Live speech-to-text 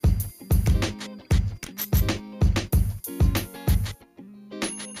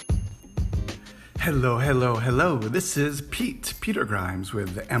Hello, hello, hello. This is Peter Grimes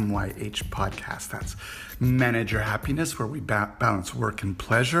with the MYH podcast. That's Manage Your Happiness, where we balance work and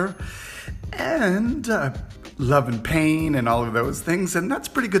pleasure and love and pain and all of those things. And that's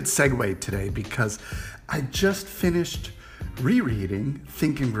a pretty good segue today because I just finished rereading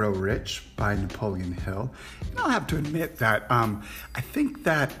Think and Grow Rich by Napoleon Hill. And I'll have to admit that I think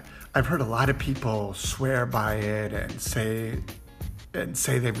that I've heard a lot of people swear by it and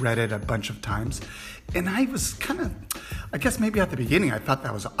say they've read it a bunch of times. And I was I guess maybe at the beginning I thought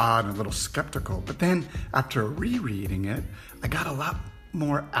that was odd and a little skeptical. But then after rereading it, I got a lot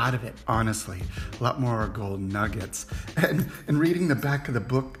more out of it, honestly. A lot more golden nuggets. And reading the back of the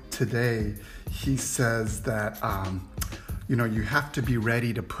book today, he says that, you have to be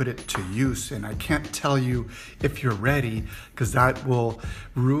ready to put it to use. And I can't tell you if you're ready because that will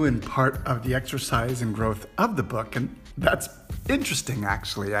ruin part of the exercise and growth of the book. And that's interesting,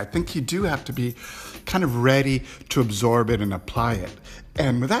 actually. I think you do have to be kind of ready to absorb it and apply it.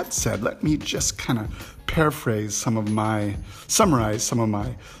 And with that said, let me just kind of summarize some of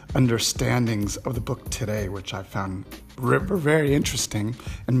my understandings of the book today, which I found were very interesting,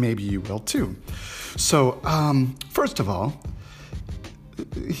 and maybe you will too. So, first of all,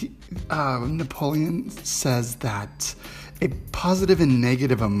 Napoleon says that positive and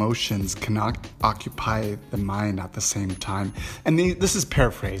negative emotions cannot occupy the mind at the same time. And this is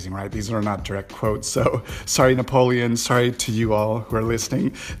paraphrasing, right? These are not direct quotes. So sorry, Napoleon. Sorry to you all who are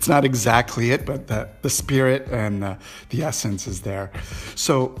listening. It's not exactly it, but the spirit and the essence is there.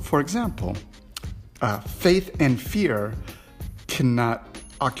 So, for example, faith and fear cannot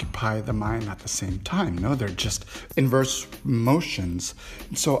occupy the mind at the same time. No, they're just inverse emotions.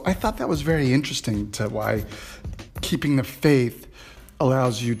 So I thought that was very interesting to why keeping the faith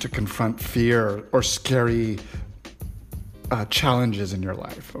allows you to confront fear or scary challenges in your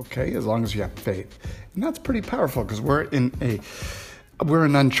life, okay? As long as you have faith. And that's pretty powerful because we're in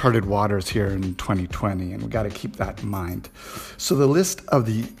uncharted waters here in 2020, and we got to keep that in mind. So the list of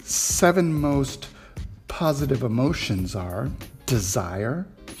the 7 most positive emotions are desire,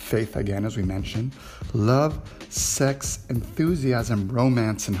 faith again, as we mentioned, love, sex, enthusiasm,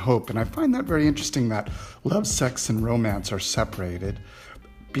 romance, and hope. And I find that very interesting that love, sex, and romance are separated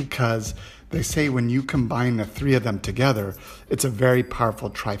because they say when you combine the 3 of them together, it's a very powerful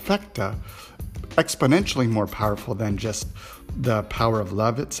trifecta, exponentially more powerful than just the power of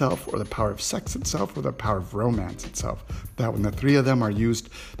love itself or the power of sex itself or the power of romance itself. That when the 3 of them are used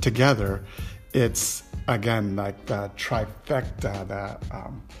together, it's, again, like the trifecta, that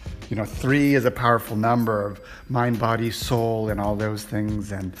 3 is a powerful number of mind, body, soul, and all those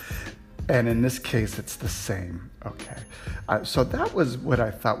things. And in this case, it's the same. Okay. So that was what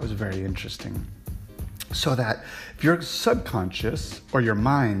I thought was very interesting. So that if your subconscious or your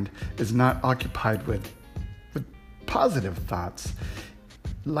mind is not occupied with positive thoughts,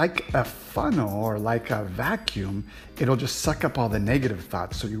 like a funnel or like a vacuum, it'll just suck up all the negative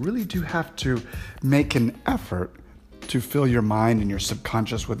thoughts. So you really do have to make an effort to fill your mind and your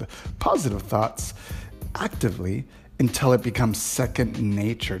subconscious with positive thoughts actively until it becomes second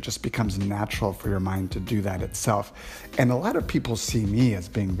nature, just becomes natural for your mind to do that itself. And a lot of people see me as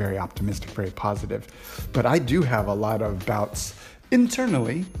being very optimistic, very positive, but I do have a lot of bouts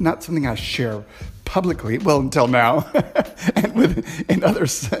internally, not something I share publicly, well, until now, and in other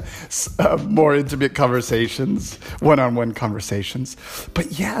more intimate conversations, one-on-one conversations.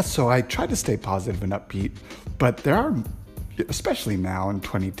 But yeah, so I try to stay positive and upbeat, but there are, especially now in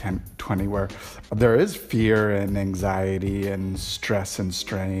 2020, where there is fear and anxiety and stress and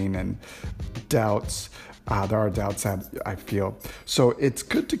strain and doubts. There are doubts that I feel. So it's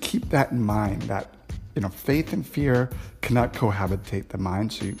good to keep that in mind, that faith and fear cannot cohabitate the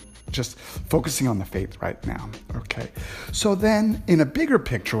mind. So you just focusing on the faith right now. Okay. So then in a bigger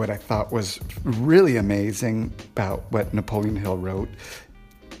picture, what I thought was really amazing about what Napoleon Hill wrote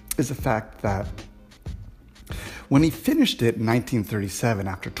is the fact that when he finished it in 1937,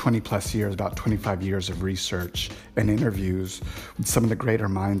 after 20 plus years, about 25 years of research and interviews with some of the greater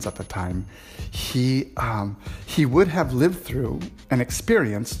minds at the time, he would have lived through and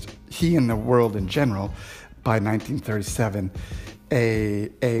experienced, he and the world in general, by 1937,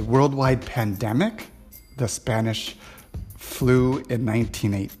 a worldwide pandemic, the Spanish flu in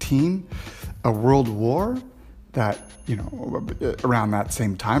 1918, a world war that, around that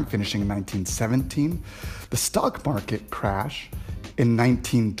same time, finishing in 1917, the stock market crash in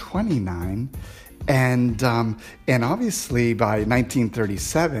 1929, and obviously by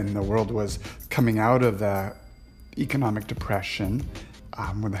 1937, the world was coming out of the economic depression,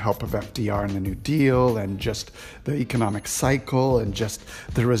 with the help of FDR and the New Deal and just the economic cycle and just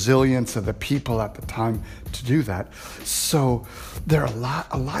the resilience of the people at the time to do that. So there are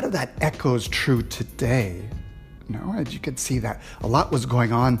a lot of that echoes true today. As you can see that a lot was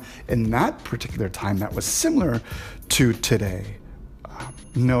going on in that particular time that was similar to today.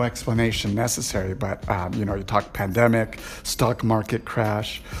 No explanation necessary, but you talk pandemic, stock market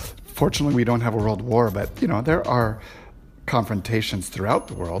crash. Fortunately, we don't have a world war, but there are confrontations throughout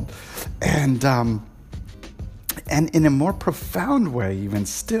the world, and in a more profound way, even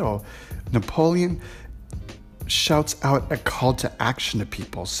still, Napoleon shouts out a call to action to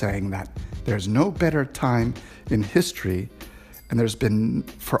people, saying that there's no better time in history, and there's been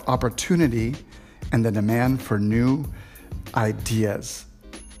for opportunity and the demand for new ideas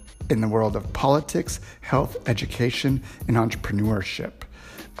in the world of politics, health, education, and entrepreneurship,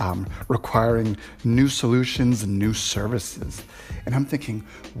 requiring new solutions and new services. And I'm thinking,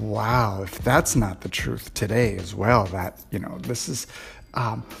 wow, if that's not the truth today as well, that, this is,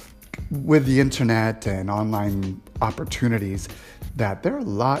 with the internet and online opportunities, that there's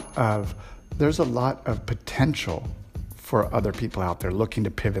a lot of potential for other people out there looking to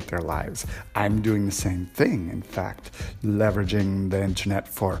pivot their lives. I'm doing the same thing, in fact, leveraging the internet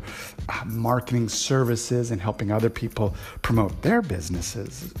for marketing services and helping other people promote their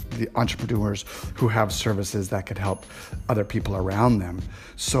businesses, the entrepreneurs who have services that could help other people around them.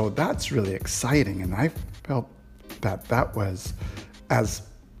 So that's really exciting, and I felt that was as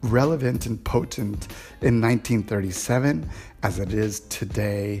relevant and potent in 1937 as it is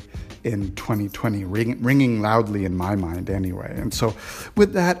today in 2020, ringing loudly in my mind anyway. And so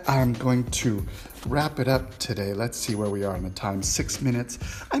with that, I'm going to wrap it up today. Let's see where we are in the time, 6 minutes.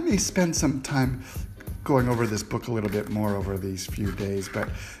 I may spend some time going over this book a little bit more over these few days, but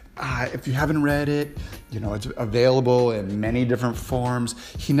if you haven't read it, it's available in many different forms.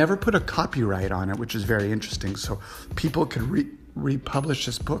 He never put a copyright on it, which is very interesting. So people could republish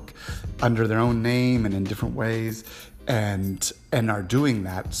this book under their own name and in different ways, and are doing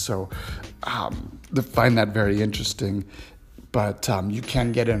that. So I find that very interesting. But you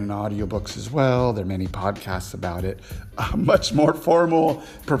can get it in audiobooks as well. There are many podcasts about it, much more formal,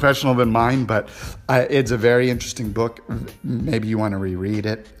 professional than mine, but it's a very interesting book. Maybe you want to reread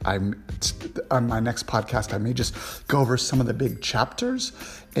it. On my next podcast, I may just go over some of the big chapters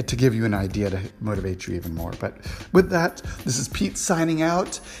to give you an idea to motivate you even more. But with that, this is Pete signing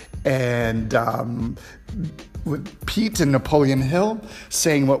out, and with Pete and Napoleon Hill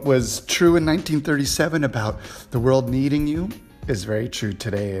saying what was true in 1937 about the world needing you is very true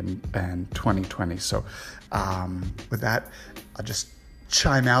today in 2020. So with that, I'll just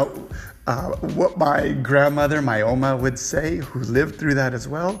chime out what my grandmother, my Oma, would say, who lived through that as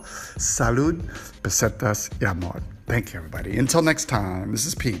well. Salud, pesetas y amor. Thank you, everybody. Until next time, this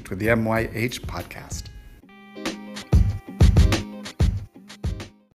is Pete with the MYH Podcast.